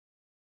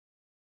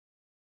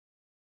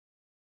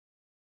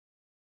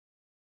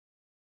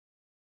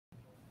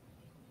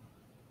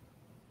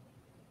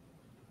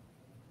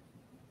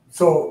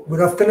So good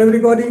afternoon,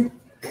 everybody.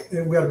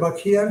 We are back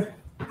here.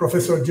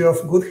 Professor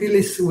Geoffrey Goodhill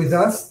is with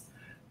us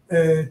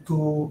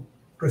to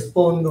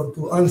respond or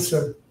to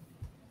answer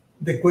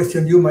the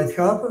question you might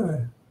have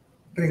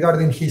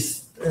regarding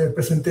his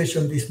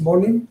presentation this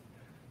morning.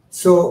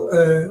 So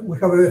we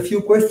have a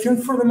few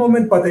questions for the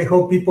moment, but I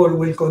hope people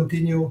will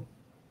continue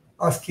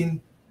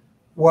asking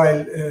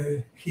while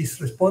he's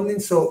responding.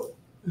 So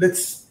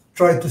let's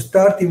try to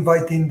start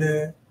inviting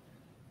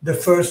the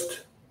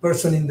first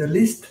person in the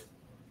list,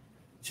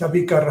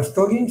 Shabika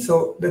Rastogi.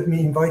 So let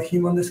me invite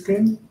him on the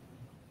screen.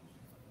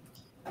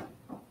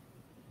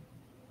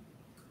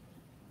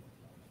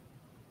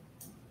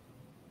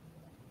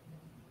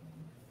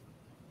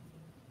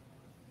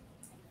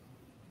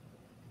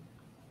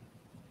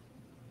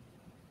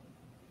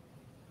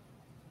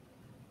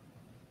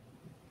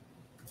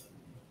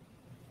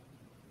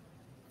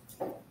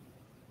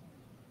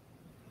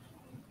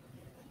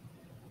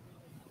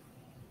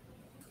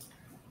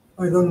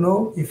 I don't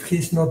know if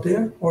he's not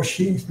there or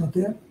she is not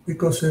there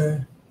because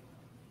it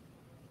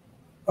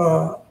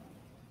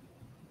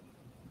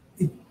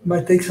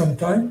might take some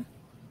time.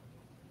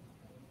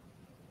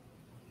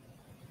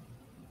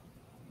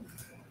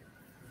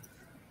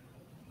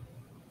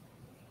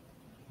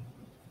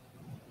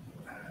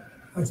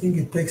 I think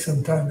it takes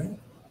some time.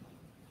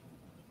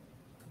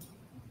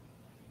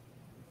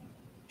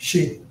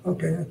 She,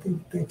 okay, I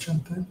think it takes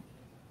some time.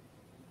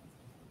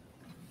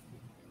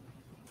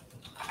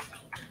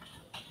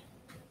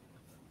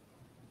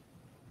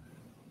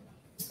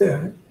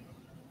 There.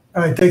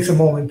 It takes a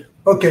moment.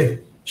 Okay,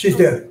 she's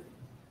there.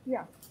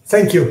 Yeah.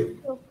 Thank you.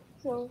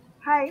 So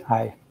hi.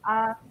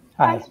 Hi.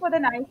 Thanks for the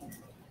nice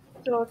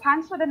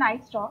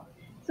talk.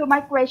 So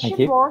my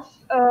question was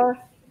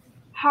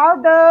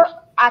how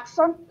the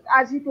axon,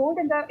 as you told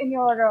in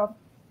your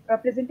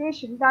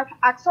presentation, that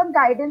axon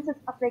guidance is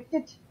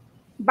affected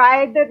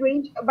by the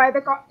range,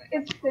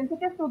 it's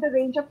sensitive to the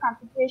range of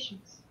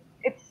concentrations.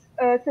 It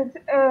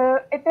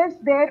is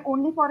there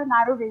only for a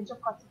narrow range of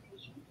concentration.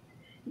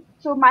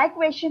 So my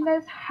question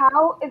is,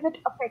 how is it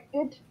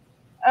affected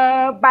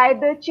by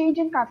the change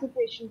in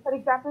concentration? For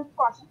example,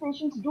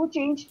 concentrations do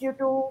change due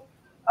to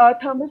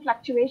thermal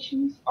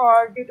fluctuations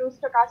or due to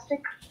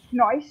stochastic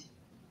noise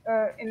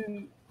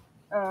in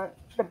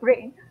the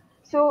brain.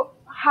 So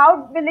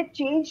how will it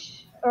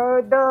change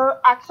the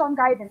axon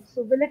guidance?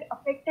 So will it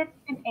affect it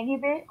in any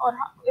way, or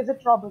is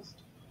it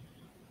robust?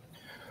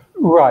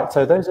 Right,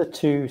 so those are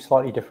two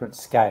slightly different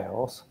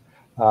scales.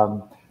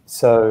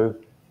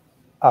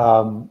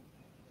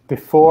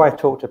 Before I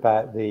talked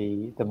about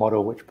the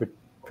model which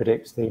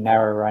predicts the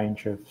narrow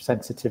range of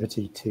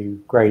sensitivity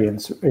to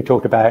gradients, we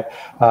talked about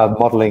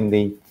modeling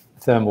the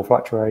thermal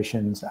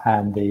fluctuations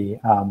and the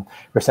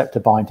receptor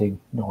binding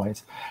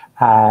noise,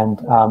 and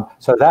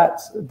so that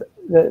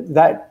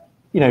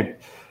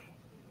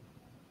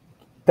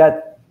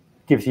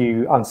gives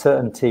you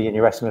uncertainty in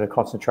your estimate of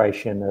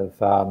concentration of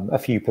a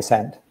few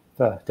percent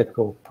for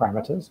typical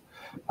parameters,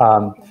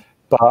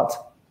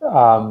 but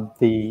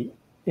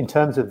in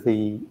terms of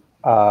the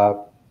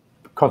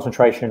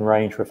concentration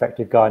range for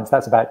effective guidance,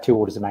 that's about 2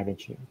 orders of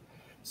magnitude.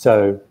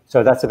 So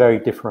that's a very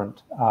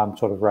different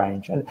sort of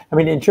range. And I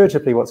mean,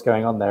 intuitively, what's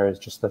going on there is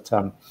just that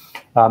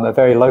at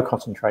very low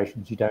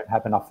concentrations, you don't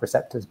have enough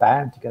receptors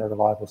bound to get a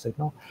reliable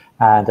signal.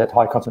 And at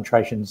high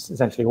concentrations,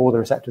 essentially all the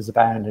receptors are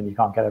bound and you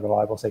can't get a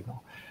reliable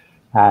signal.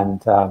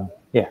 And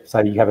yeah,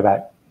 so you have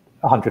about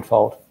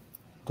 100-fold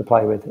to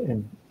play with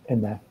in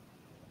there.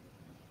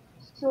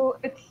 So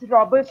it's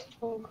robust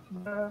to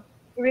the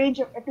range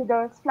of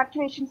the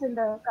fluctuations in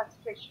the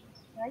concentrations,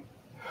 right?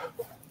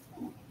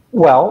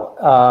 Well,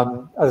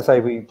 as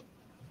I say,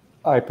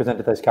 I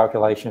presented those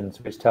calculations,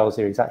 which tells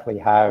you exactly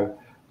how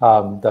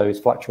those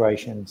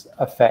fluctuations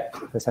affect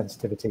the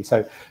sensitivity.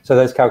 So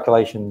those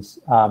calculations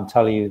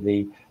tell you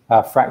the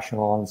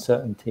fractional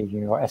uncertainty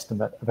in your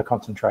estimate of a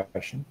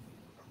concentration.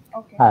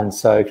 Okay. And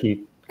so if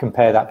you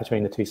compare that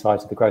between the two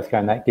sides of the growth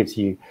cone, that gives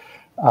you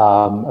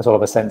a sort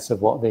of a sense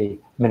of what the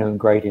minimum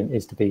gradient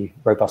is to be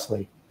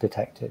robustly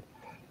detected.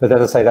 But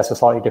as I say, that's a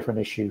slightly different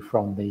issue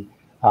from the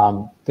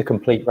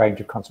complete range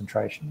of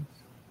concentrations.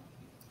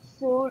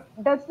 So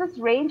does this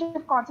range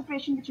of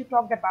concentration which you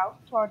talked about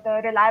for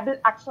the reliable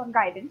axon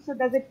guidance, so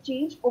does it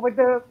change over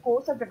the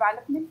course of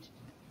development,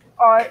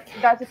 or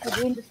does it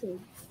remain the same?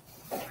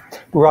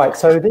 Right,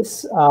 so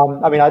this,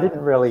 I mean, I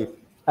didn't really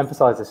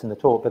emphasize this in the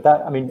talk, but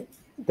that, I mean,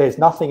 there's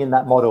nothing in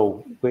that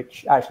model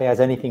which actually has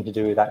anything to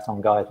do with axon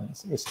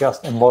guidance. It's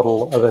just a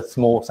model of a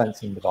small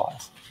sensing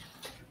device.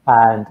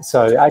 And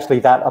so actually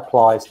that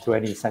applies to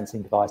any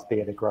sensing device, be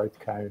it a growth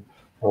cone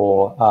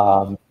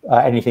or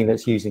anything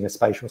that's using a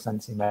spatial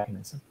sensing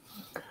mechanism.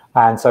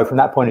 And so from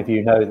that point of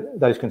view, no,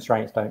 those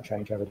constraints don't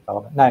change over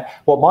development. Now,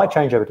 what might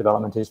change over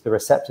development is the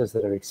receptors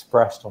that are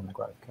expressed on the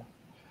growth cone.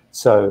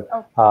 So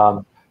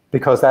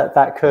because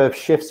that curve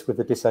shifts with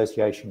the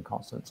dissociation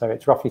constant. So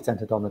it's roughly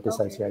centered on the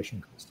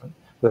dissociation constant,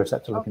 the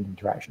receptor ligand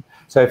interaction.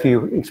 So if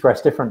you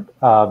express different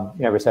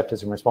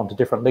receptors and respond to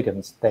different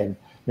ligands, then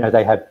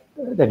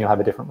then you'll have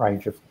a different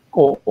range of,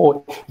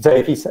 or so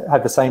if you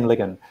have the same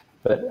ligand,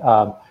 but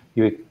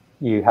you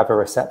you have a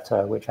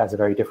receptor which has a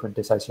very different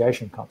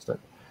dissociation constant,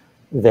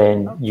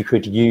 then you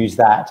could use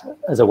that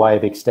as a way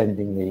of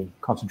extending the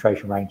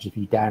concentration range if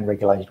you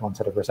down-regulated one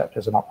set of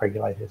receptors and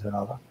up-regulated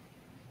another.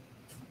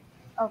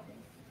 Okay.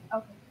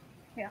 Okay.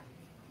 Yeah.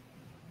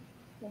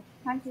 Okay.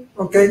 Thank you.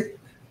 Okay.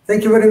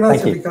 Thank you very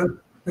much, Thank you. Erika.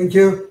 Thank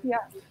you. Yeah.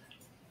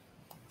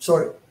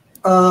 Sorry.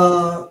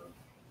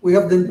 We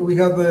have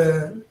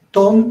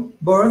Tom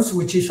Burns,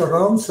 which is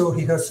around, so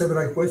he has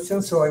several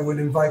questions. So I will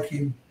invite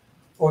him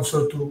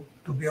also to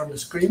be on the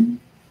screen.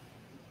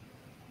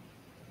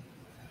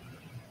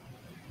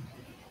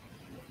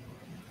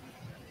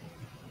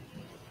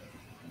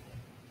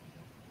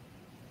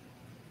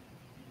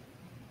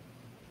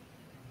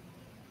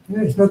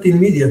 Yeah, it's not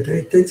immediate.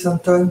 It takes some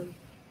time.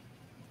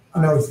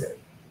 Now it's there.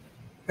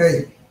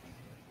 Hey.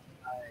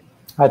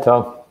 Hi,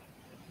 Tom.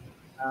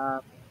 I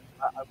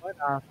might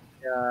ask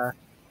the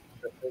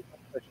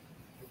question.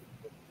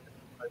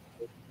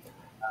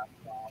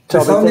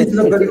 The sound is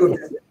not very good.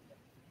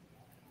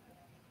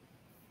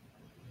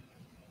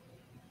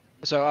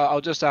 So I'll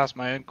just ask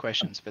my own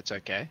questions if it's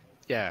okay.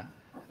 Yeah.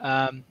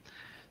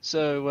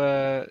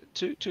 So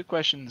two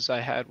questions I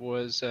had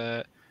was,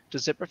 does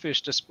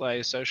zebrafish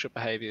display social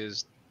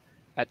behaviors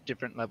at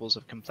different levels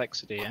of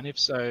complexity? And if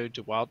so,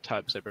 do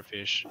wild-type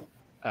zebrafish,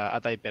 are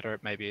they better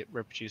at maybe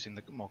reproducing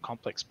the more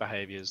complex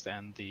behaviors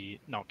than the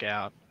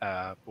knockout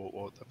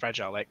or the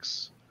fragile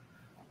X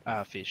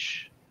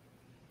fish?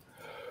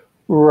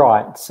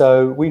 Right,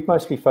 so we've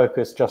mostly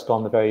focused just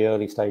on the very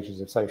early stages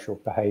of social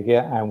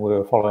behavior, and we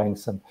were following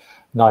some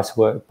nice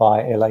work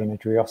by Elena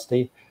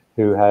Driosti,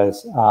 who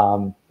has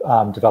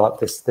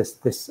developed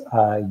this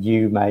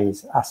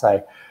U-maze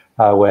assay,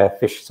 where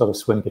fish sort of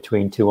swim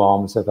between two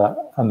arms of a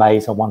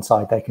maze. On one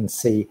side, they can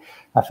see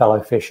a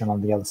fellow fish, and on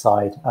the other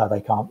side,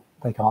 they can't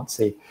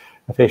see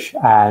a fish.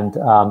 And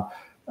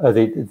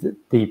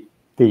the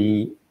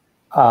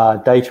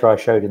data I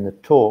showed in the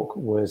talk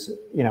was,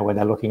 when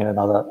they're looking at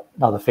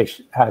another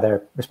fish, how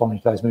they're responding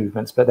to those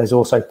movements. But there's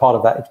also part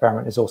of that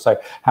experiment is also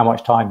how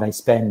much time they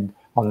spend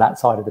on that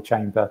side of the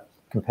chamber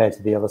compared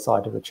to the other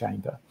side of the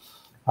chamber,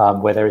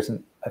 where there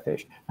isn't a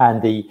fish.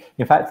 And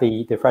in fact,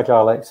 the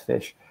fragile X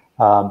fish,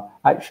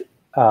 actually,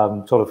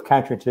 sort of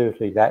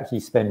counterintuitively, they actually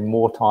spend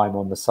more time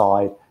on the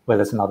side where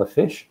there's another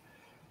fish,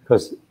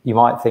 because you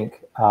might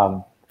think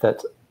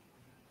that,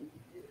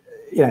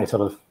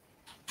 sort of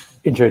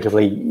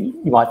intuitively,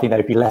 you might think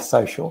they'd be less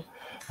social,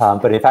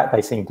 but in fact,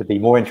 they seem to be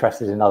more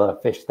interested in other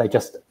fish. They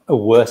just are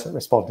worse at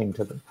responding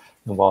to them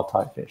than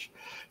wild-type fish.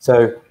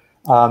 So,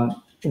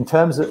 in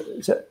terms of,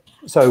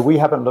 so we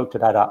haven't looked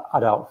at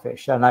adult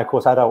fish, and of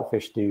course, adult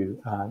fish do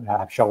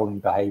have shoaling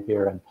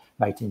behavior and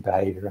mating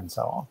behavior and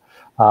so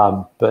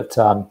on, but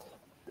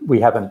we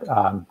haven't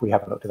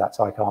looked at that,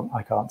 so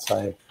I can't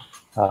say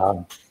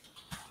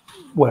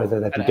whether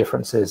there'd be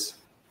differences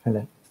in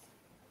it.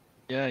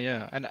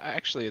 Yeah. And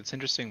actually, it's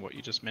interesting what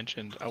you just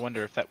mentioned. I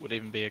wonder if that would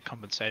even be a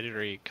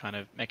compensatory kind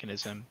of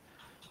mechanism,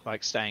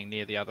 like staying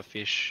near the other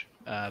fish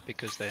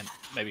because they're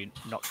maybe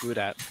not good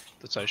at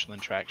the social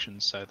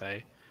interactions, so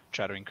they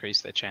try to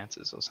increase their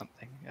chances or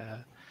something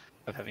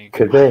of having a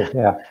good Could be,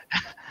 yeah.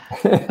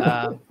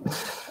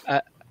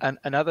 And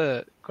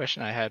another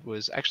question I had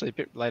was actually a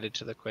bit related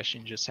to the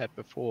question you just had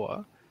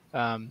before.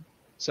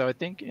 So I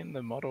think in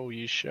the model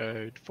you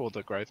showed for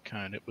the growth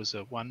cone, it was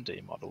a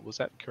 1D model. Was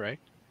that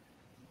correct?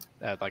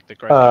 Like the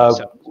growth cone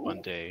itself was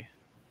 1D.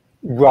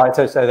 Right.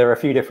 So there are a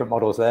few different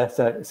models there.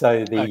 So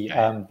the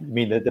Okay. you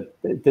mean the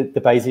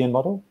Bayesian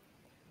model?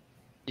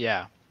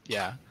 Yeah.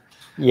 Yeah.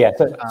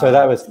 So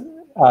that was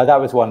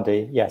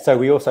 1D. Yeah. So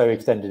we also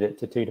extended it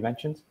to 2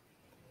 dimensions.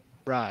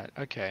 Right.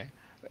 Okay.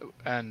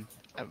 And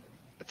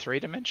 3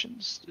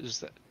 dimensions, is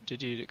that?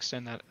 Did you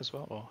extend that as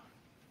well? Or?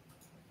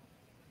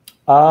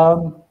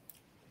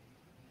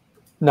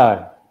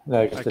 No,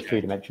 just Okay. the 3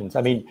 dimensions.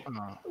 I mean,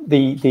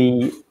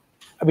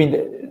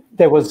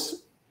 there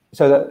was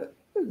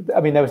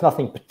there was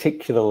nothing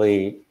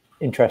particularly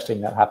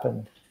interesting that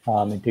happened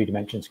in 2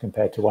 dimensions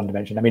compared to 1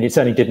 dimension. I mean, it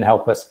certainly didn't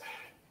help us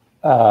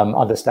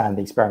understand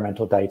the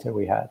experimental data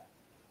we had.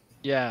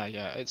 Yeah,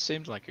 it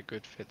seemed like a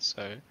good fit,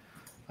 so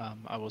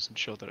I wasn't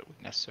sure that it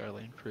would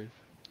necessarily improve.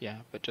 Yeah,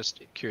 but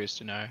just curious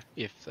to know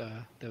if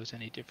there was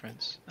any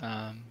difference.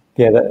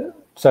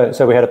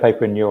 So we had a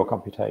paper in neural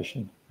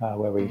computation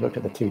where we looked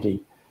at the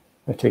 2D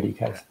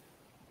case.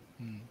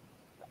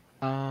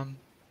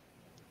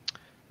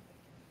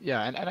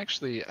 Yeah, and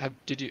actually,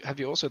 have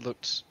you also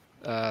looked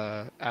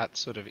at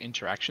sort of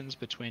interactions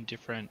between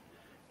different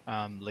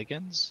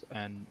ligands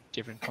and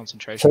different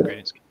concentration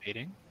gradients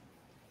competing?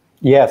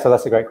 Yeah, so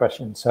that's a great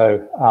question.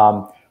 So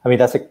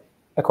that's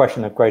a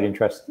question of great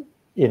interest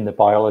in the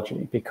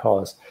biology,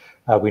 because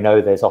we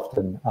know there's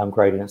often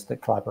gradients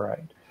that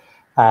collaborate.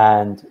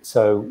 And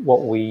so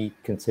what we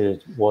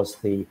considered was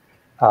the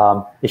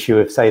issue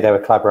of, say, they were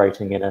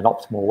collaborating in an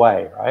optimal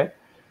way, right?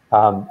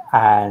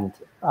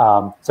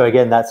 So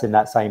again, that's in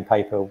that same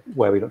paper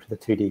where we looked at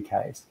the 2D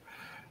case,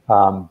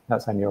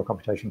 that same neural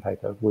computation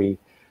paper. We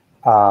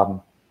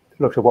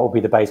looked at what would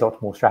be the base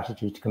optimal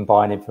strategy to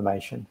combine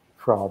information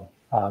from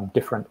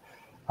different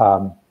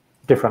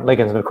different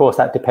ligands, and of course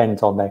that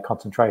depends on their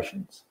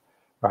concentrations,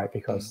 right?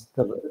 Because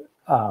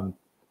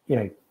you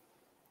know,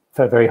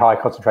 for very high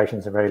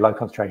concentrations and very low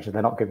concentrations,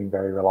 they're not giving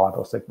very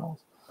reliable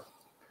signals.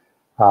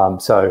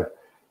 So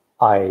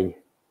I,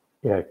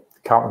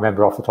 can't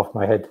remember off the top of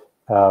my head.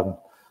 But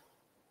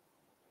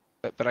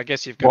I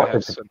guess you've got to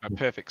have sort of a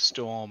perfect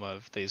storm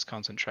of these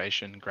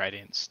concentration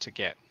gradients to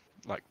get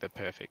like the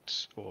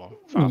perfect or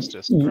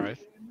fastest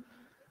growth.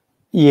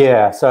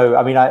 Yeah. So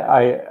I mean,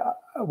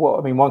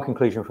 one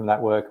conclusion from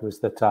that work was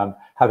that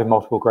having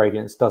multiple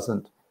gradients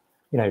doesn't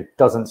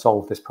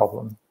solve this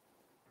problem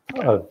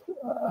of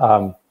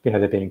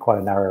there being quite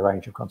a narrow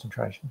range of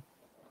concentration.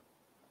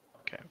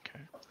 Okay.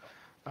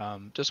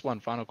 Just one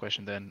final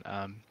question then.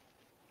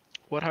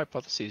 What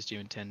hypotheses do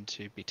you intend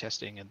to be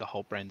testing in the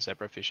whole brain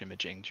zebrafish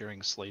imaging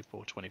during sleep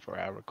or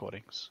 24-hour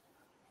recordings?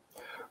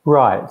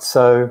 Right.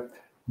 So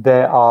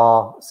there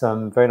are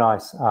some very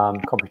nice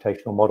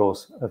computational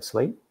models of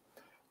sleep,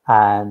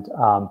 and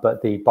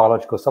but the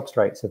biological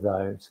substrates of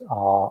those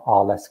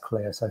are less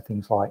clear. So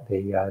things like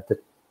the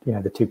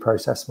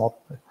two-process model,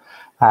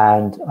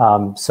 and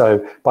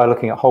so by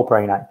looking at whole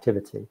brain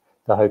activity,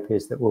 the hope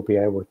is that we'll be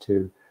able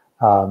to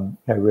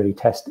really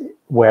test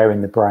where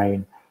in the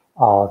brain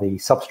are the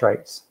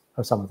substrates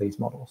of some of these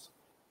models.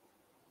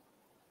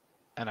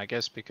 And I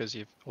guess because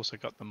you've also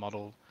got the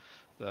model,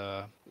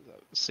 the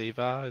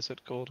SIVA, is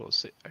it called, or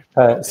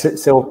Silver.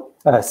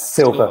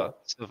 Silver.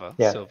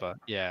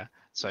 Yeah.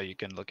 So you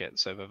can look at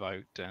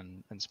supervoked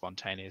and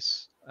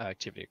spontaneous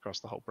activity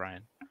across the whole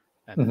brain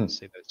and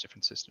see those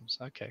different systems.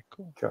 Okay,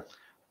 cool. Sure.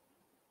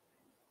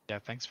 Yeah.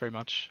 Thanks very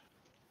much.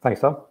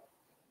 Thanks, Tom.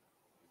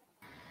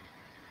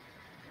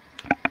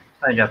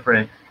 Hi,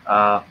 Geoffrey.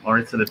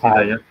 Mauricio de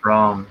Pidaya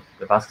from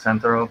the Basque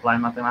Center of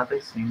Applied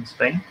Mathematics in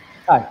Spain.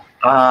 Hi.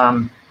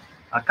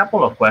 A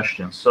couple of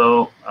questions.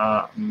 So,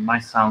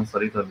 might sounds a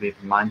little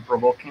bit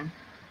mind-provoking.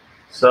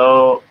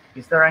 So,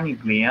 is there any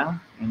glia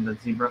in the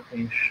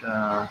zebrafish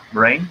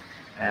brain?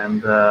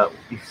 And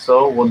if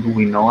so, what do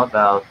we know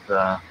about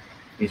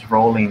its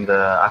role in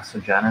the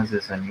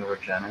axogenesis and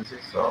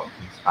neurogenesis of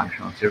these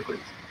functional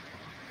circuits?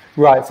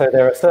 Right. So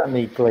there are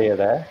certainly glia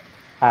there.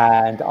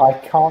 And I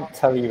can't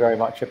tell you very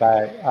much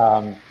about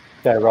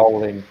their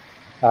role in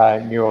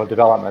neural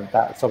development.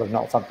 That's sort of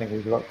not something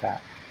we've looked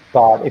at.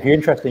 But if you're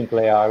interested in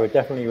glia, I would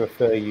definitely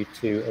refer you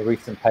to a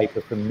recent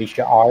paper from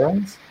Misha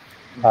Ahrens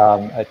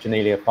at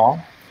Janelia Farm.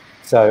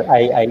 So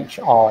Ahrens.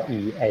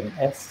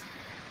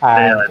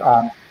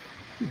 And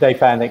they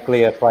found that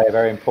glia play a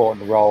very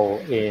important role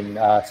in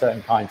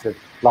certain kinds of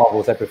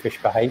larval zebrafish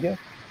behavior.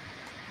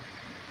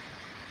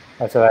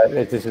 So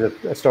this is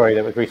a story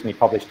that was recently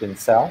published in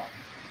Cell.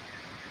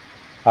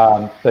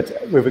 But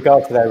with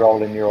regard to their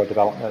role in neural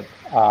development,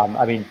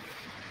 I mean,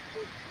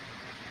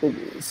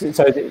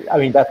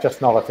 that's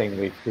just not a thing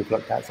we've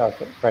looked at. So I'm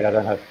afraid I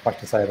don't have much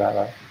to say about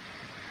that.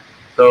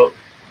 So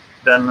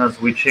then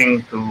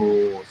switching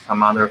to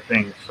some other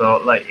things. So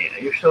like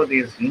you showed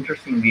this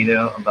interesting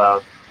video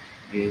about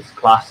this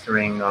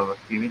clustering of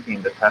activity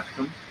in the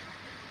tectum,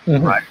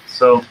 right?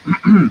 So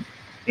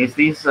is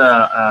this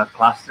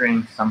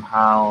clustering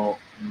somehow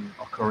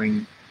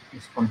occurring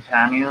in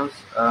spontaneous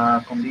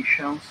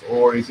conditions,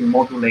 or is it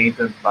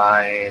modulated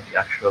by the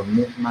actual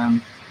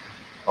movement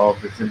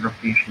of the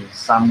zebrafish in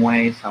some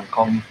way, some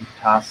cognitive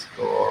task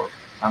or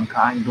some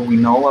kind? Do we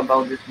know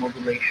about this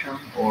modulation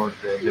or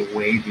the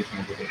way this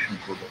modulation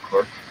could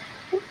occur?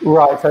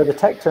 Right, so the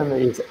tectum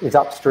is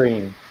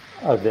upstream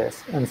of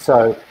this, and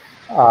so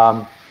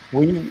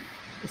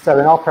so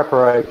in our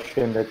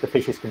preparation, the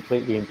fish is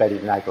completely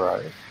embedded in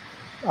agarose.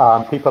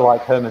 People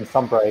like Herman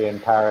Sombre in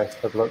Paris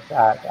have looked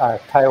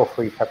at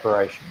tail-free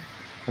preparation,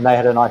 and they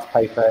had a nice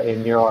paper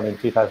in Neuron in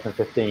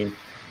 2015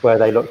 where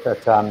they looked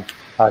at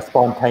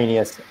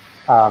spontaneous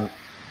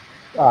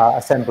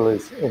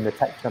assemblers in the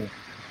tectum.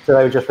 So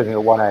they were just looking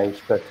at one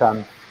age, but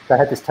they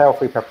had this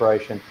tail-free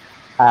preparation,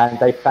 and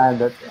they found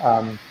that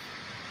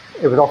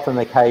it was often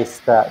the case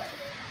that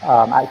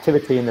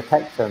activity in the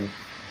tectum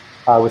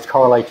was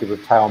correlated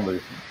with tail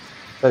movement.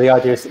 So the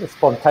idea is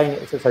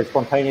spontaneous. So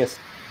spontaneous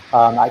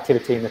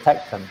activity in the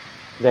tectum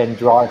then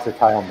drives the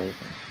tail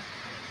movement.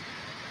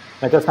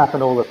 And it doesn't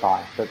happen all the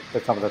time, but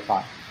some of the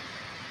time.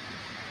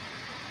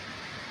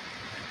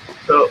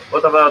 So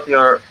what about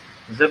your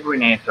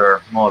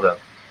zebrinator model?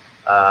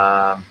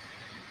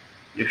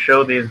 You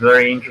show these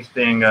very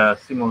interesting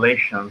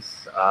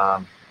simulations.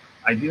 I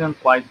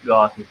didn't quite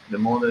got if the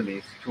model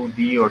is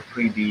 2D or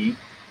 3D,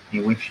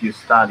 in which you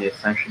study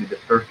essentially the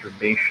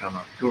perturbation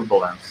of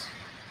turbulence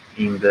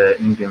in the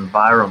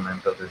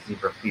environment of the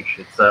zebrafish.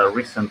 It's a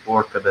recent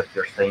work that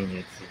you're saying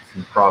it's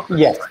in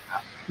progress right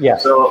now.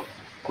 Yes. So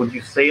could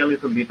you say a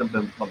little bit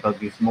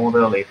about this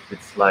model, if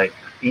it's like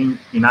in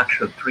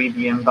actual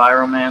 3D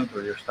environment,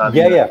 or you're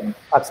studying? Yeah,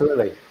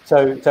 absolutely.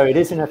 So it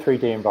is in a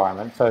 3D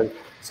environment. So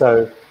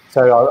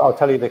I'll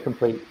tell you the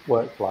complete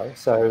workflow.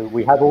 So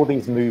we have all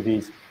these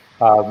movies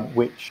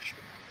which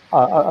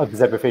of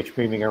zebrafish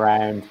moving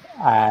around,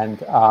 and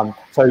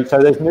so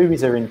those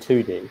movies are in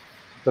 2D,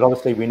 but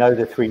obviously we know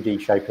the 3D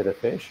shape of the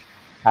fish,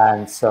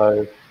 and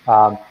so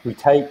we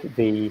take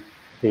we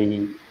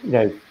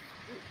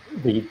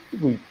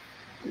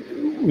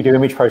do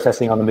image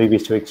processing on the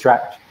movies to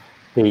extract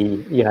the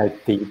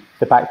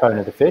backbone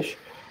of the fish,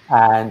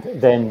 and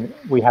then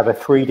we have a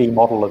 3D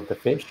model of the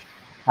fish,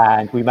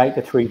 and we make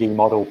the 3D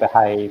model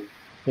behave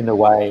in the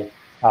way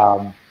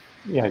that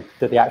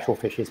the actual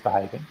fish is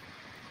behaving,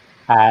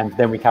 and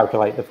then we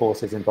calculate the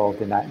forces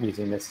involved in that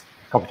using this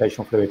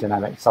computational fluid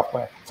dynamics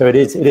software. So it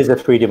is a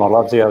 3D model.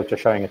 Obviously, I was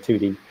just showing a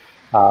 2D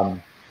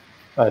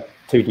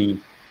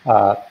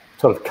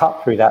sort of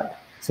cut through that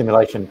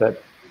simulation,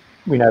 but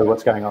we know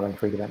what's going on in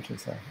 3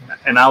 dimensions there.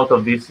 And out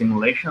of these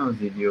simulations,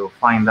 did you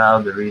find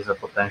out there is a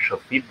potential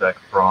feedback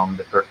from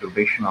the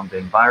perturbation of the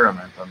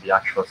environment on the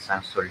actual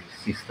sensory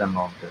system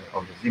of the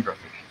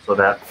zebrafish, so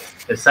that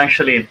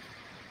essentially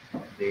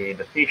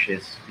the fish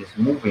is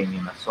moving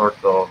in a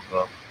sort of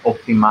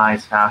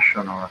optimized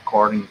fashion or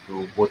according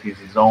to what is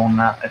his own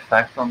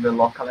effect on the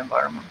local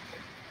environment?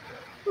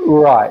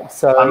 Right.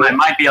 So it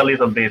might be a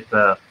little bit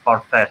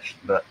far-fetched,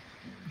 but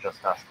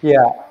just ask.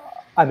 Yeah,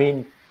 I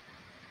mean,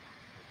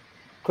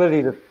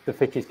 clearly the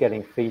fish is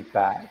getting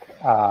feedback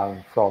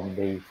from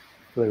the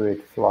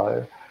fluid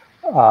flow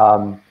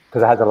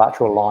because it has a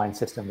lateral line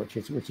system which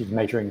is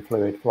measuring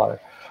fluid flow.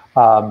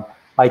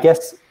 I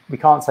guess we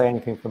can't say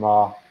anything from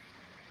our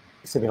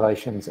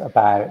simulations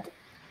about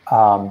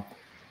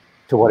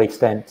to what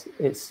extent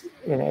it's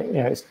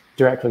it's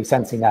directly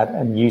sensing that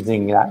and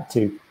using that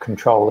to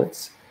control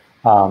its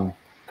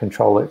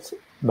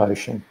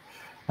motion.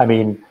 I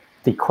mean,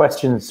 the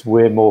questions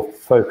we're more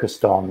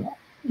focused on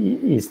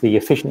is the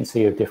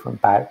efficiency of different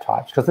bout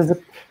types, because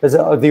there's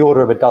the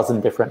order of a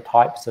dozen different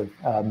types of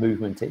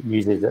movement it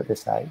uses at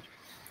this stage,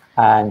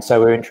 and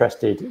so we're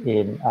interested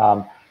in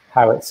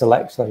how it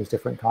selects those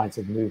different kinds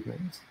of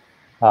movements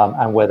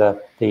and whether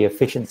the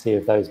efficiency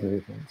of those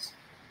movements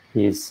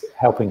is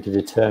helping to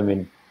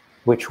determine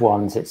which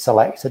ones it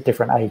selects at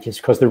different ages,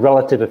 because the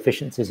relative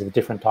efficiencies of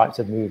different types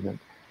of movement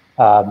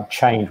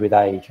change with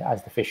age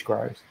as the fish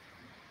grows.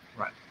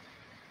 Right.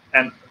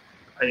 And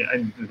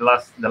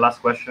the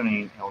last question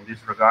in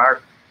this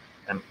regard,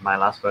 and my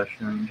last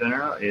question in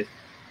general, is: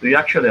 do you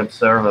actually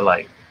observe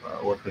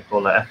what we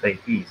call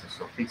FAPs,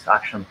 so fixed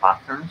action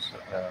patterns,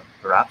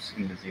 perhaps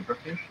in the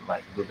zebrafish?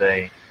 Like,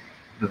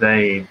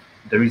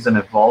 there is an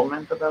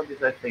evolvement about these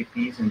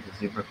FAPs in the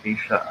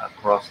zebrafish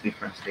across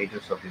different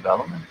stages of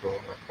development,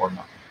 or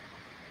not?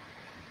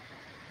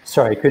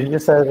 Sorry, could you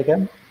just say that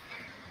again?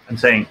 I'm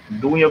saying,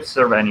 do we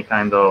observe any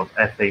kind of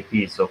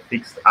FAPs, so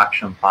fixed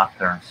action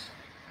patterns,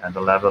 at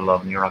the level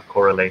of neural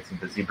correlates in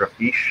the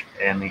zebrafish?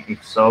 And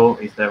if so,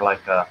 is there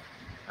like a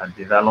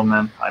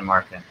development? Hi,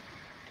 Martin.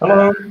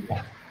 Hello.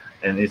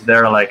 And is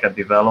there like a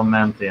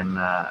development in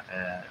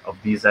of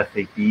these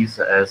FAPs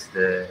as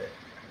the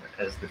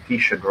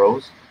fish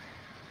grows?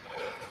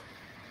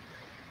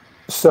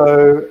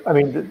 So, I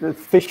mean, the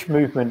fish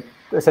movement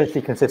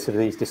essentially consists of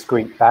these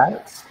discrete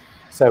bouts.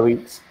 So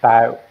each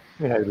bout,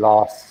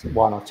 lasts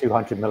 100 or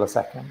 200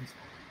 milliseconds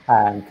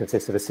and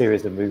consists of a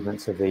series of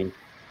movements of the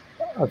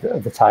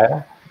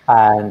tail.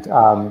 And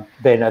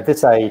then at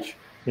this age,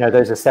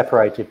 those are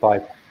separated by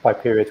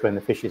periods when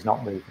the fish is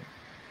not moving.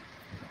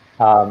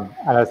 And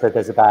as I said,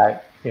 there's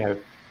about,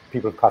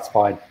 people have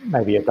classified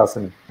maybe a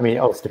dozen. I mean, it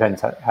also depends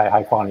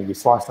how finely you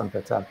slice them,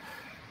 but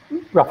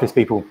roughly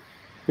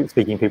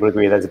speaking, people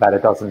agree there's about a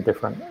dozen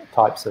different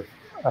types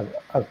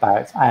of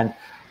bouts. And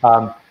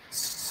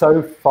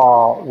so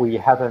far, we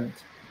haven't,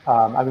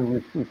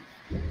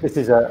 this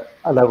is a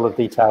level of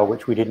detail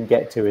which we didn't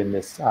get to in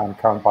this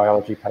current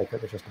biology paper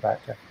that's just about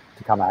to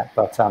come out.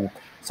 But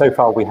so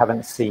far, we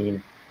haven't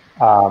seen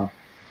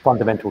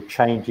fundamental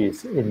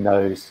changes in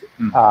those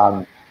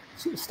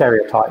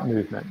stereotype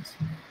movements.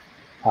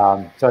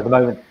 So at the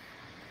moment,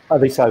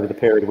 at least over the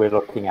period we're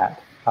looking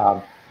at,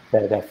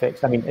 they're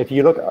fixed. I mean, if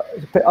you look,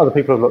 other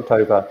people have looked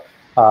over,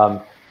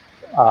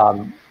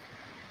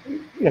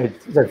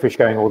 zebrafish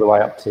going all the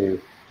way up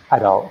to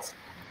adults,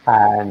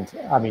 and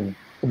I mean,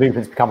 the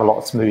movements become a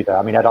lot smoother.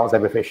 I mean, adult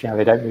zebrafish,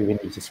 they don't move in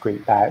these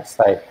discrete bouts.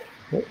 They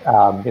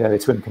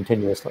swim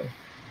continuously.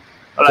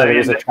 Well, so I mean, there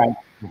is a trend.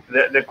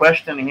 The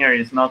question here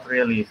is not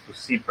really to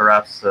see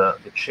perhaps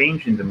the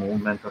change in the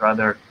movement,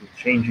 rather the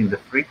change in the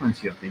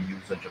frequency of the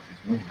usage of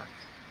these movements.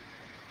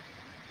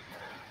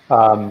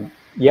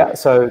 Yeah,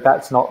 so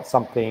that's not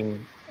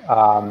something.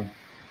 I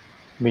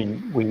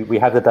mean, we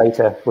have the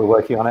data. We're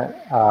working on it.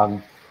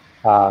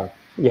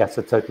 Yeah,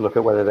 so to look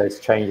at whether there's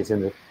changes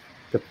in the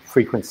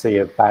frequency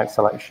of bout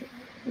selection,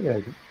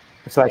 the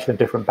selection of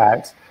different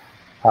bouts,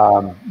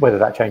 whether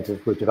that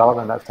changes with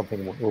development, that's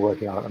something we're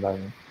working on at the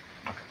moment.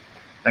 Okay.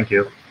 Thank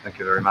you. Thank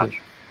you very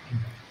much.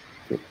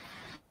 You.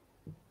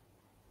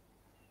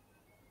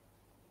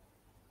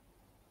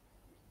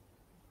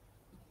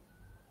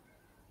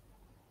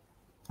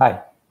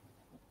 Hi.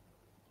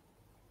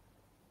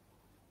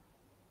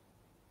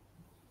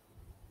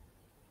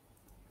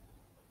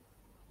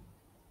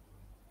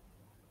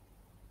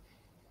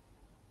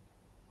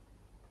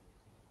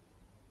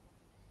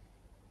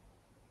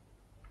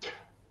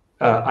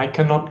 I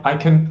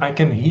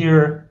can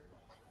hear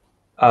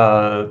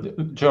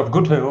Geoff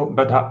Goodhill,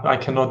 but I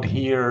cannot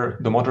hear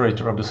the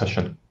moderator of the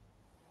session.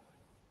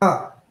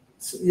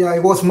 Yeah,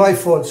 it was my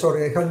fault.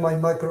 Sorry, I had my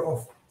micro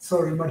off.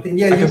 Sorry, Martin.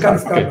 Yeah, you can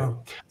start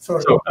now.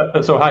 Sorry.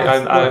 So hi,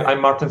 I'm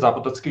Martin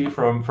Zapotocki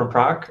from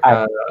Prague.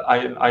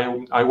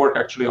 I work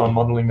actually on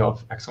modeling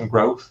of axon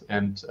growth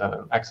and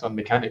axon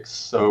mechanics.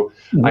 So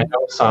I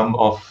know some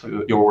of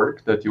your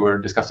work that you were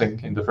discussing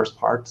in the first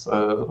part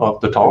of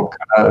the talk.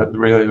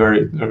 Really,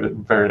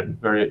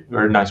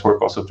 very nice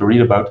work also to read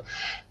about.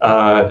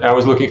 I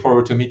was looking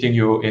forward to meeting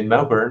you in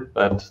Melbourne,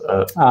 but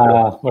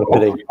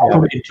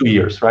in 2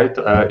 years, right?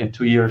 In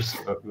 2 years.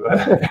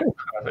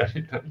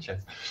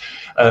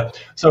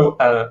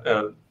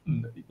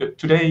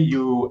 Today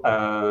you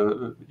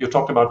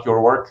talked about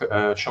your work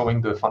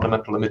showing the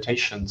fundamental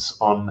limitations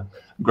on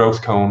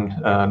growth cone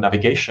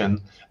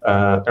navigation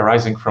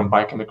arising from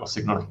biochemical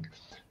signaling.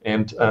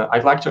 And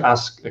I'd like to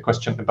ask a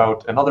question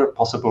about another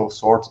possible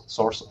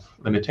source of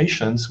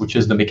limitations, which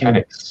is the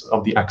mechanics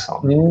of the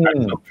axon.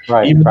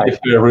 Even if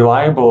a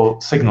reliable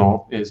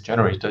signal is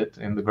generated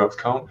in the growth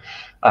cone,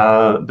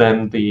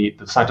 then the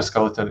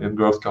cytoskeleton in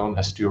growth cone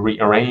has to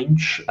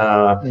rearrange.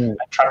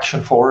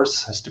 Traction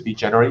force has to be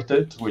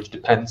generated, which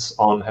depends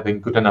on having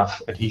good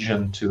enough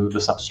adhesion to the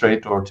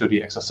substrate or to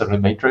the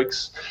extracellular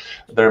matrix.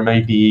 There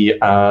may be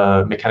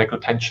mechanical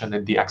tension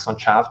in the axon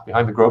shaft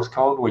behind the growth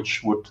cone,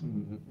 which would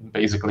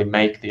basically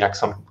make the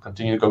axon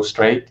continue to go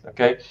straight.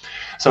 Okay,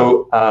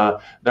 so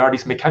there are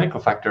these mechanical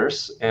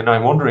factors, and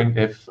I'm wondering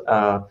if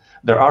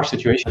there are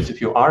situations, if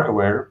you are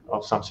aware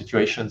of some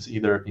situations,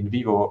 either in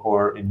vivo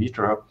or in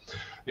vitro,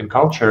 in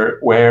culture,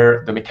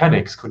 where the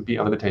mechanics could be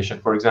a limitation.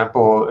 For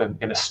example,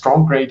 in a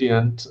strong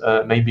gradient,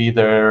 maybe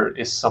there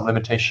is some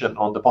limitation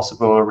on the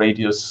possible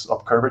radius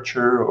of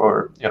curvature,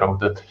 or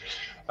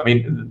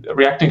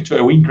reacting to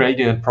a weak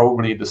gradient,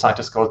 probably the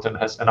cytoskeleton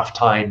has enough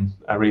time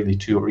really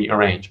to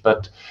rearrange.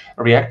 But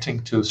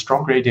reacting to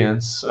strong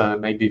gradients,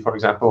 maybe, for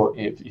example,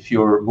 if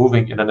you're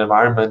moving in an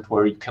environment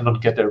where you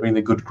cannot get a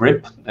really good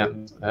grip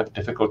and have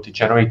difficulty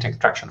generating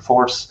traction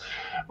force,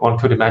 one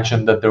could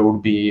imagine that there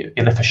would be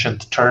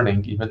inefficient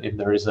turning, even if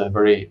there is a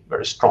very,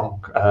 very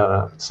strong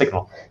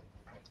signal.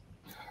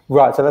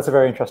 Right, so that's a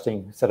very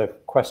interesting set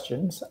of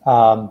questions.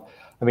 I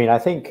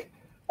think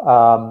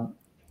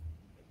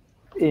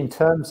in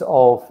terms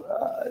of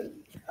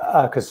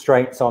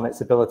constraints on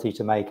its ability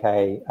to make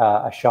a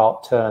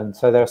sharp turn,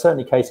 so there are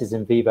certainly cases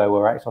in vivo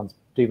where axons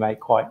do make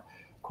quite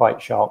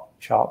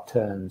sharp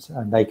turns,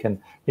 and they can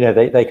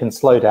they can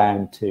slow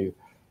down to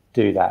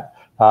do that.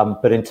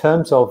 But in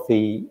terms of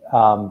the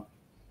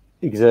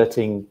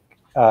exerting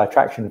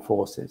traction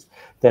forces,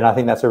 then I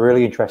think that's a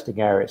really interesting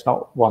area. It's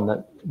not one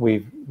that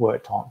we've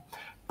worked on,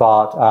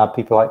 but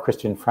people like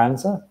Christian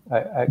Franze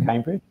at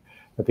Cambridge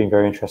have been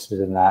very interested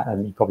in that,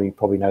 and you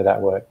probably know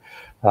that work.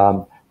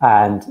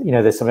 And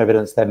there's some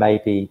evidence there may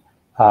be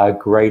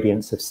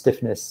gradients of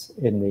stiffness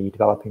in the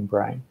developing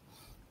brain,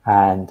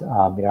 and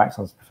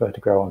axons prefer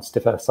to grow on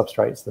stiffer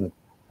substrates than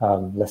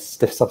less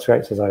stiff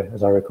substrates, as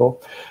I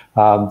recall.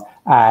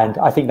 And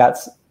I think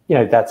that's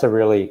a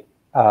really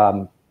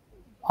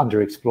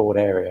underexplored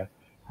area,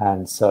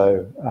 and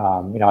so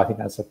I think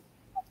that's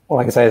all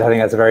I can say is I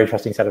think that's a very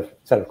interesting set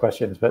of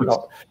questions, but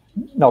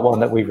not one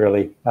that we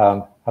really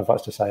have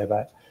much to say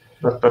about.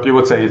 But you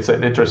would say it's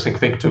an interesting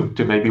thing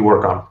to maybe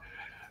work on.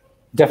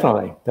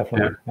 Definitely,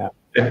 yeah.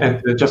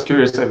 And just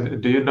curious,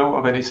 do you know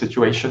of any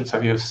situations?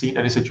 Have you seen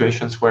any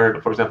situations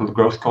where, for example, the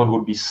growth cone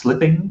would be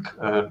slipping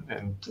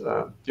and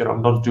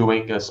not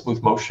doing a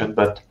smooth motion,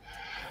 but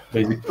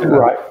basically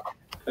right?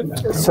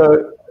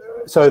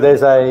 So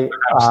there's a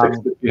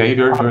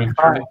behavior during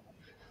turning.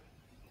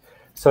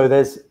 So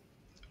there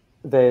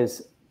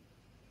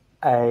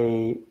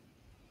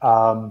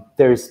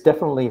is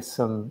definitely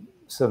some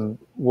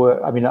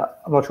work. I'm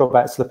not sure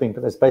about slipping,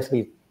 but there's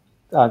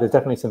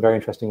definitely some very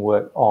interesting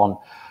work on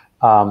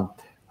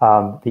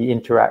the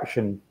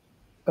interaction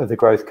of the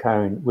growth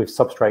cone with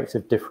substrates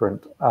of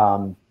different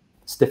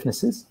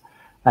stiffnesses,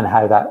 and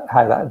how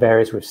that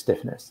varies with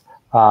stiffness.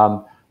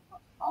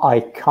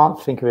 I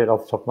can't think of it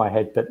off the top of my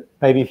head, but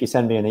maybe if you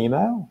send me an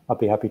email, I'd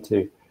be happy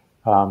to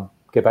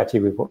get back to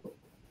you with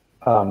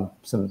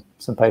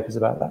some papers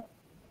about that.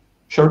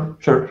 Sure.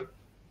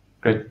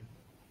 Great.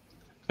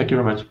 Thank you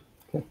very much.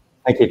 Okay.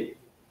 Thank you.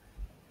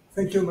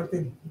 Thank you,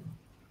 Martin.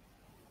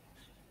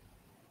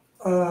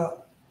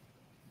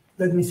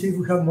 Let me see if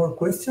we have more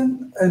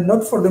questions. And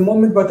not for the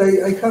moment, but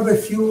I have a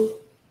few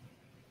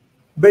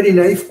very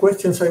naive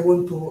questions I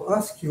want to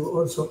ask you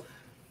also.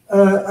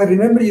 I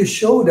remember you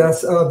showed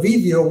us a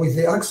video with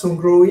the axon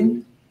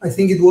growing. I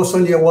think it was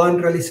only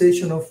one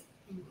realization of,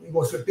 it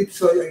was repeated,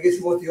 so I guess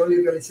it was the only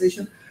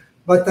realization.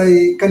 But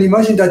I can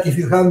imagine that if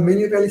you have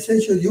many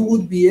realizations, you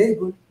would be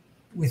able,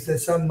 with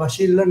some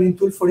machine learning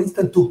tool, for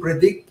instance, to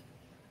predict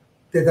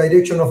the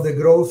direction of the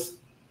growth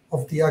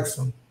of the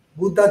axon.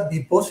 Would that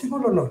be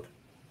possible or not?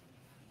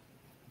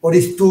 Or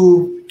is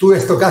too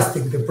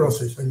stochastic, the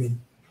process, I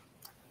mean?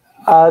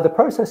 The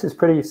process is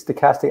pretty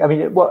stochastic. I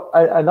mean,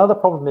 another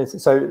problem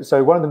is,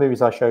 so one of the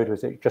movies I showed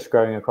was it just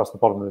growing across the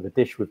bottom of the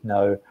dish with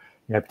no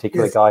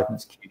particular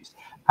guidance cues.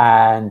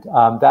 And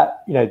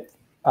that,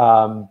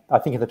 I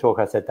think in the talk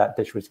I said that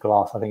dish was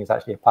glass. I think it's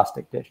actually a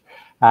plastic dish.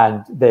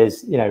 And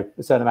there's, a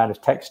certain amount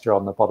of texture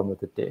on the bottom of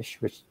the dish,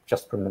 which is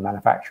just from the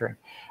manufacturing.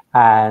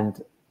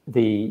 And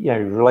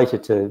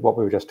related to what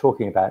we were just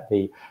talking about,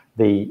 the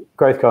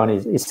growth cone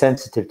is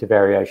sensitive to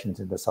variations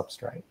in the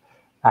substrate.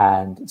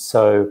 And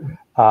so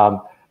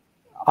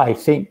I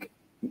think,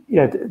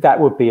 that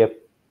would be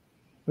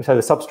so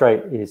the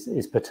substrate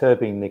is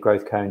perturbing the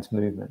growth cone's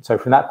movement. So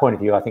from that point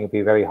of view, I think it'd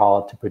be very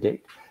hard to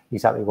predict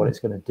exactly what it's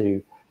going to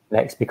do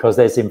next, because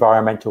there's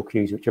environmental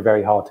cues which are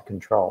very hard to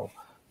control,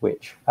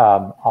 which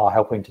are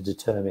helping to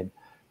determine,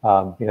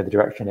 the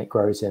direction it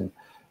grows in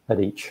at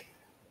each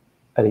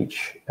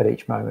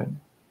moment.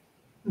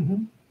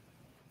 Mm-hmm.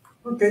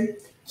 Okay.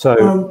 So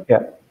I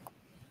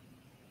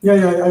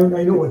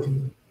know what you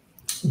mean.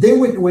 Then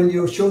when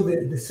you show the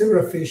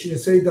zebrafish, you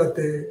say that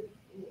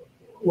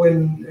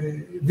when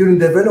during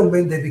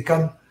development they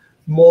become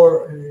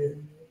more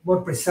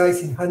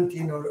precise in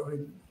hunting, or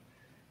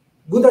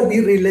would that be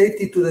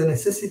related to the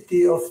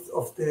necessity of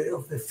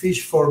the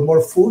fish for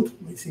more food?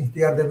 Since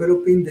they are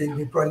developing,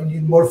 they probably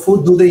need more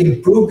food. Do they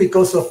improve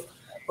because of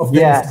the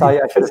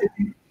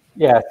necessity?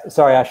 Yeah,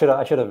 sorry, I should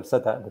have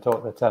said that in the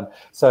talk. But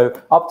so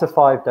up to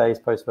 5 days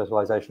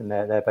post-fertilization,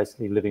 they're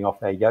basically living off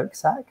their yolk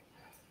sac.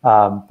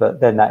 But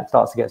then that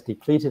starts to get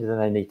depleted,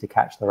 and they need to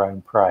catch their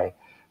own prey.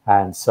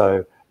 And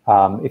so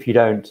if you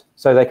don't,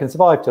 so they can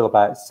survive till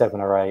about 7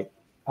 or 8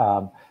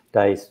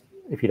 days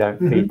if you don't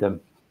feed them.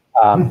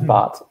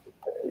 But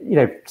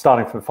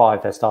starting from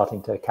 5, they're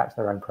starting to catch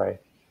their own prey.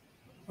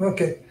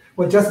 Okay.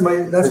 Well, just my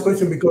last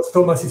question, because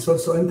Thomas is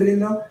also entering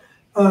now.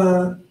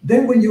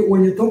 Then when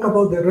you talk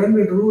about the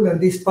learning rule and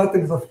these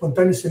patterns of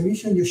spontaneous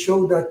emission, you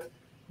show that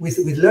with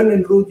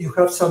learning rule you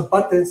have some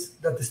patterns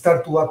that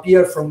start to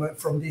appear from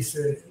this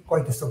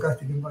quite a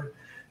stochastic environment.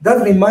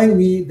 That reminds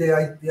me the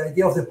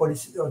idea of the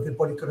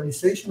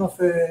polychronization of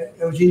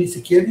Eugene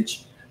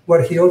Isikievich,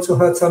 where he also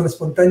had some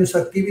spontaneous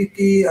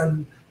activity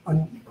and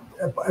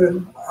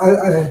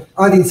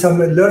adding some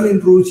learning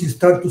rules, you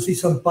start to see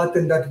some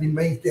pattern that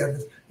remains there.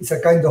 It's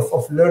a kind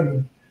of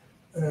learning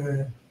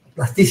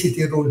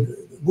plasticity rule.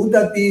 Would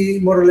that be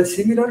more or less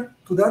similar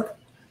to that?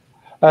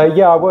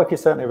 Yeah, our work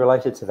is certainly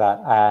related to that,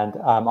 and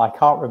I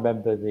can't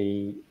remember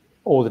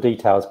all the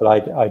details, but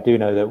I do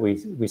know that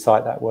we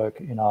cite that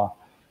work in our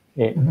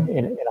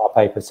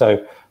paper.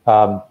 So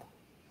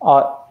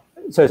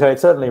so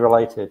it's certainly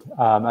related.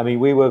 I mean,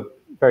 we were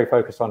very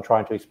focused on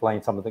trying to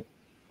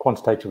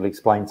quantitatively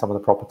explain some of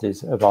the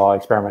properties of our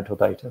experimental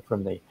data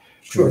from the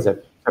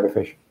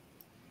zebrafish.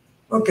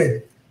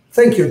 Okay,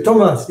 thank you,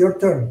 Thomas. Your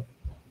turn.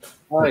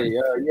 Hi.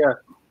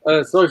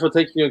 Sorry for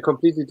taking a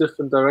completely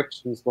different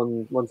directions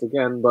once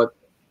again, but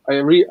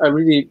I'm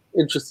really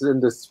interested in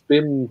the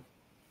spin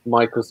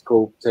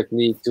microscope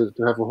technique to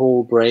have a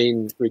whole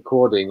brain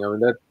recording. I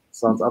mean, that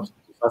sounds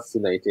absolutely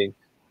fascinating.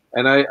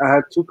 And I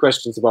had 2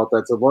 questions about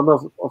that. So one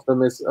of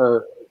them is,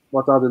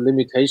 what are the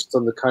limitations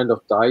on the kind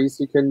of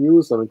dyes you can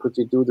use? I mean, could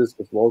you do this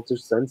with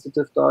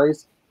voltage-sensitive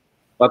dyes?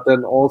 But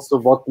then also,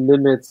 what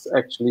limits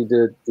actually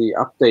the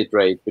update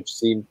rate, which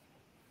seemed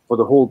for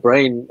the whole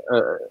brain,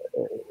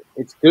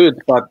 it's good,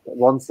 but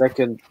 1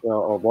 second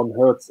or 1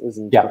 hertz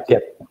isn't. Yeah.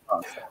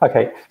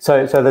 Okay.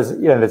 So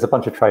there's a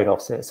bunch of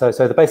trade-offs here. So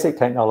the basic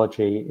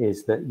technology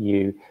is that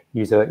you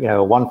use a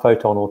 1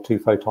 photon or 2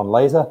 photon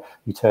laser.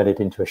 You turn it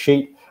into a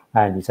sheet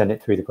and you send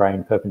it through the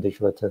brain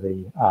perpendicular to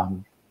the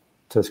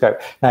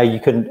scope. Now you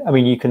can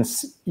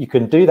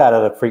do that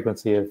at a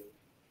frequency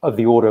of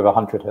the order of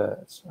 100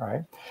 hertz,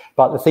 right?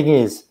 But the thing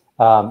is,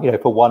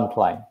 for one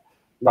plane,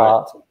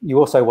 but you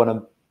also want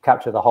to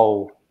capture the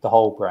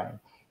whole brain.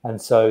 And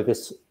so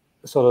this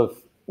sort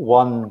of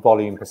 1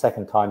 volume per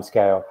second time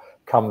scale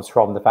comes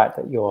from the fact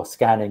that you're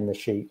scanning the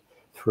sheet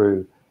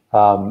through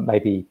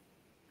maybe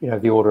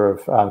the order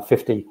of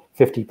 50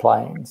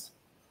 planes.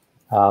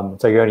 So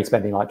you're only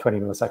spending like 20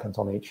 milliseconds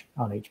on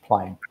each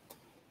plane.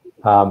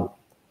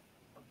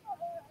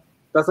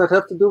 Does that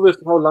have to do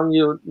with how long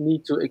you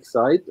need to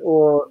excite,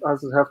 or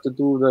does it have to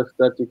do with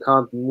that you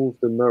can't move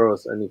the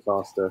mirrors any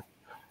faster?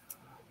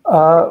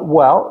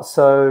 Well,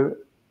 so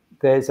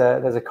there's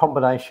a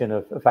combination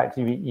of fact.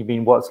 You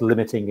mean what's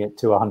limiting it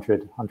to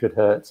 100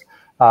 hertz?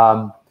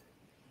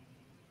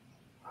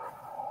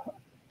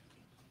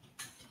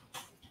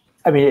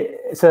 I mean,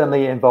 it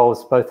certainly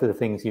involves both of the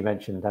things you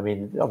mentioned. I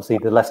mean, obviously,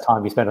 the less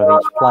time you spend on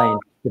each plane,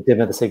 the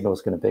dimmer the signal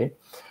is going to be,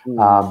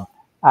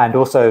 and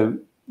also,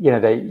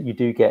 you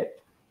do get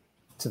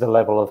to the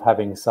level of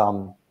having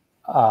some.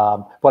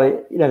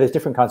 There's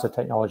different kinds of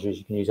technologies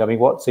you can use. I mean,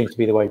 what seems to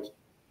be the way to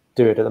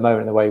do it at the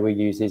moment, the way we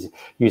use is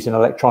use an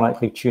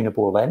electronically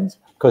tunable lens,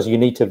 because you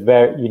need to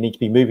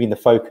be moving the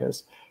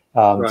focus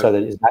so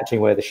that it's matching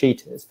where the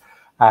sheet is.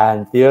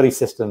 And the early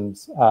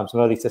systems,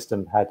 some early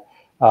system had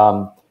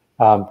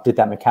did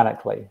that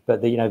mechanically,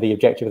 but the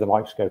objective of the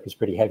microscope is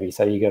pretty heavy,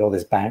 so you get all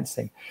this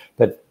bouncing.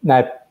 But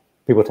now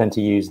people tend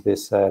to use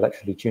this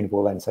electrically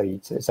tunable lens, so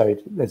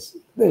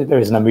there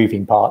isn't a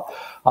moving part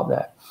up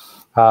there.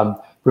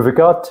 With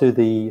regard to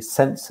the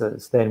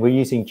sensors, then we're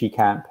using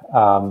GCamp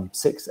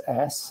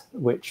 6S,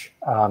 which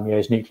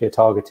is nuclear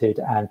targeted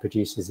and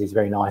produces these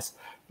very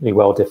nicely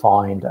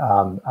well-defined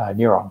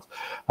neurons.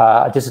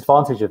 A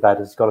disadvantage of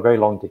that is it's got a very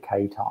long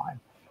decay time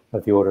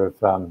of the order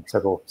of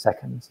several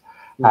seconds.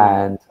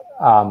 And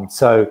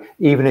so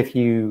even if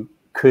you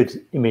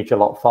could image a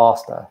lot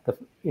faster,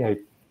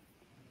 it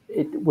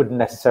wouldn't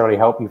necessarily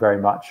help you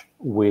very much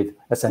with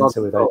a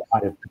sensor with those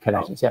kind of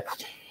connections. Yeah.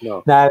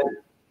 No. Now,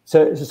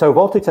 so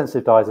voltage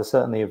sensitive dyes are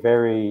certainly a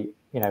very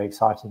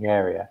exciting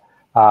area.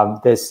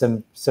 There's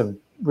some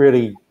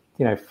really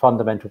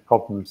fundamental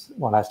problems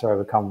one has to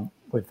overcome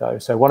with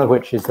those. So one of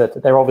which is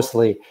that they're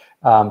obviously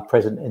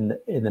present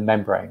in the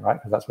membrane, right?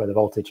 Because that's where the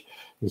voltage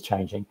is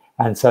changing,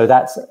 and so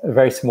that's a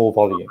very small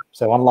volume.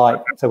 So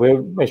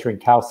we're measuring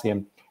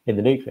calcium in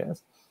the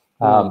nucleus,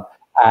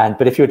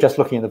 but if you're just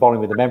looking at the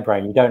volume of the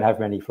membrane, you don't have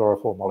many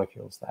fluorophore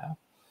molecules there.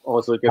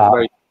 Also, it gets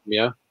very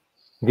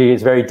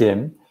it's very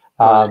dim.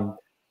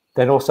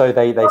 Then also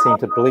they seem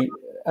to bleach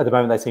at the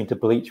moment. They seem to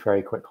bleach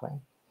very quickly.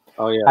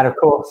 Oh yeah. And of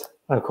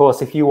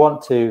course, if you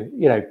want to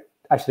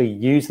actually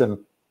use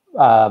them,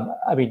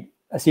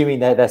 assuming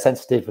they're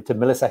sensitive to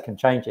millisecond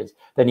changes,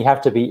 then you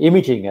have to be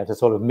imaging at a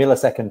sort of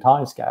millisecond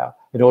time scale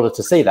in order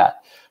to see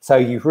that. So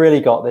you've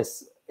really got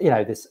this,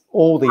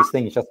 all these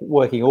things just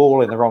working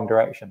all in the wrong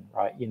direction,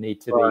 right? You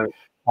need to be,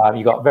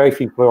 you've got very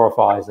few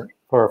fluorophores,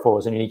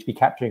 and you need to be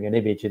capturing an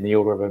image in the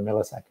order of a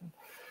millisecond.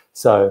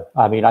 So,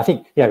 I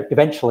think,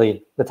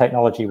 eventually the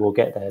technology will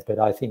get there, but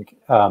I think,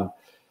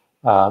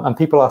 and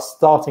people are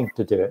starting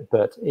to do it,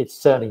 but it's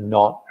certainly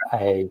not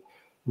a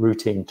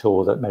routine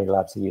tool that many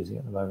labs are using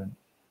at the moment.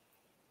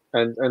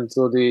 And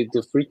so the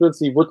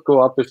frequency would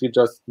go up if you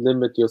just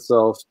limit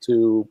yourself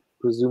to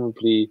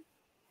presumably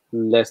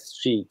less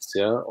sheets,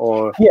 yeah?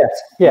 Or yes.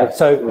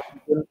 So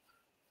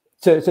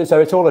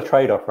it's all a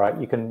trade-off, right?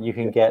 You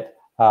can get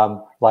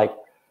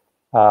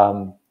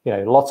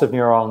lots of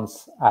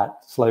neurons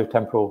at slow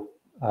temporal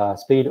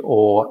speed,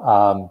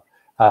 or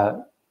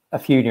a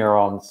few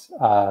neurons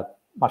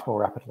much more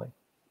rapidly.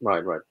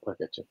 Right. I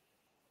get you.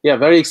 Yeah,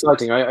 very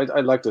exciting. I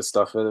like this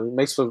stuff. It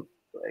makes for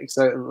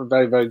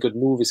very, very good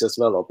movies as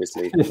well,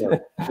 obviously. Yeah.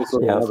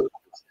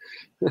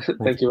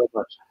 Thank you very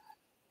much.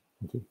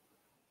 Thank you.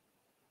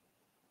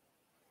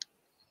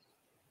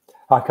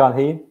 I can't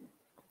hear you.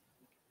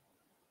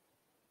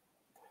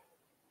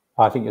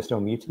 I think you're still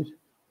muted.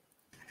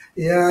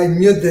 Yeah, I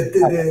muted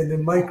the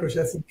micro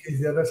just in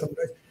case there are some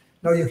guys.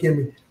 Now you hear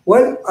me.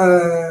 Well,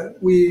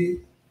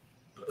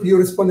 you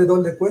responded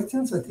all the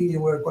questions. I think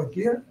you were quite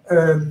clear.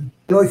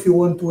 Now, if you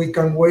want, we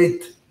can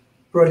wait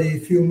probably a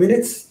few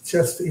minutes.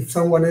 Just if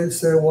someone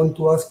else want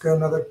to ask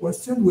another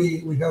question,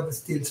 we have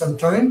still some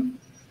time.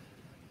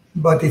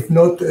 But if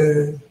not,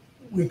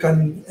 we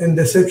can end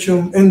the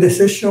session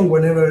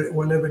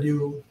whenever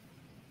you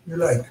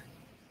like.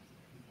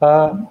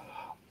 I'm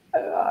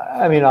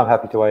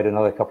happy to wait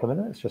another couple of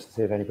minutes just to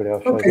see if anybody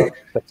else shows up.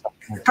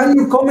 Can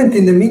you comment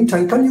in the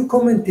meantime? Can you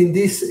comment in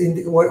this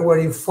where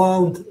you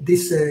found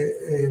this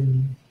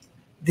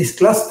these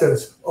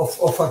clusters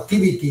of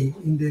activity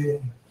in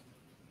the?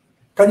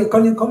 Can you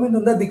comment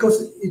on that,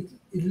 because it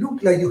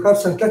looked like you have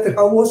some cluster?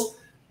 How was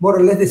more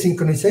or less the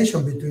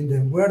synchronization between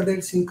them? Were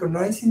they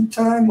synchronized in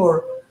time,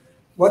 or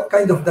what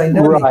kind of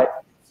dynamic? Right.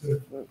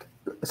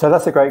 So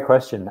that's a great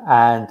question,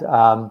 and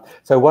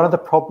so one of the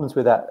problems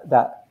with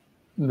that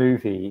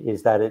movie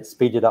is that it's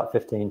speeded up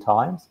 15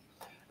 times,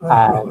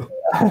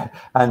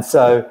 and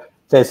so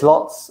there's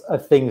lots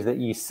of things that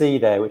you see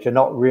there which are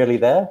not really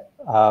there,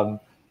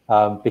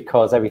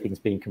 because everything's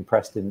being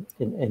compressed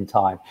in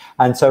time.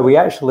 And so we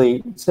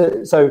actually,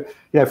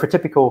 for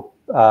typical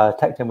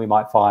tecton, we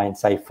might find,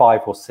 say,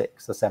 5 or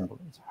 6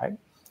 assemblies, right?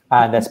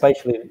 And they're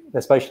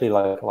spatially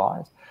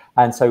localized.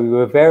 And so we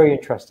were very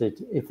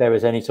interested if there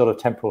was any sort of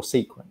temporal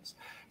sequence.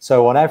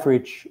 So on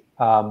average,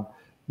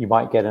 you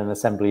might get an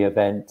assembly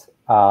event,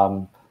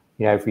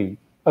 every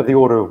of the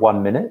order of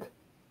 1 minute.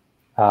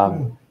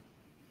 But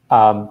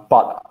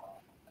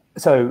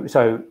so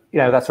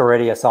that's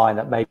already a sign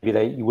that maybe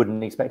you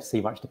wouldn't expect to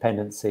see much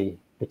dependency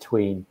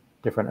between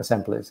different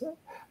assemblies.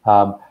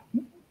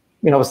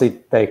 Obviously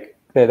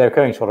they're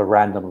occurring sort of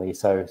randomly,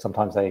 so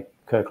sometimes they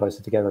occur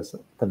closer together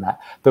than that.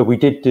 But we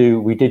did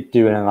do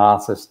an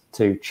analysis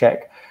to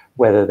check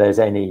whether there's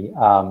any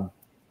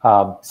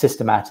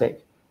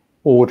systematic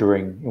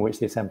ordering in which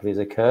the assemblies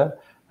occur,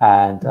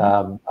 and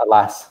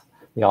alas,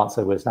 the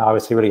answer was no. I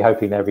was really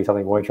hoping there'd be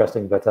something more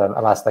interesting, but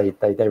alas, they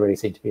really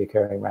seem to be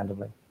occurring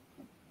randomly.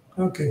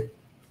 Okay,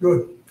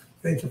 good.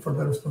 Thank you for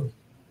the response.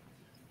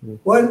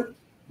 Well,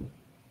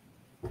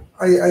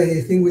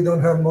 I think we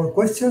don't have more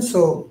questions,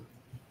 so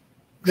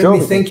let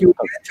me thank you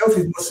again, Geoff.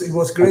 It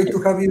was great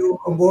to have you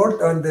on board,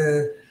 and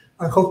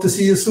I hope to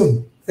see you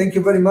soon. Thank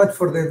you very much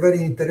for the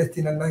very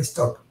interesting and nice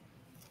talk.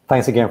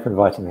 Thanks again for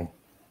inviting me.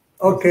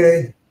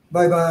 Okay,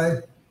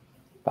 bye-bye.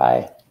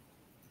 Bye.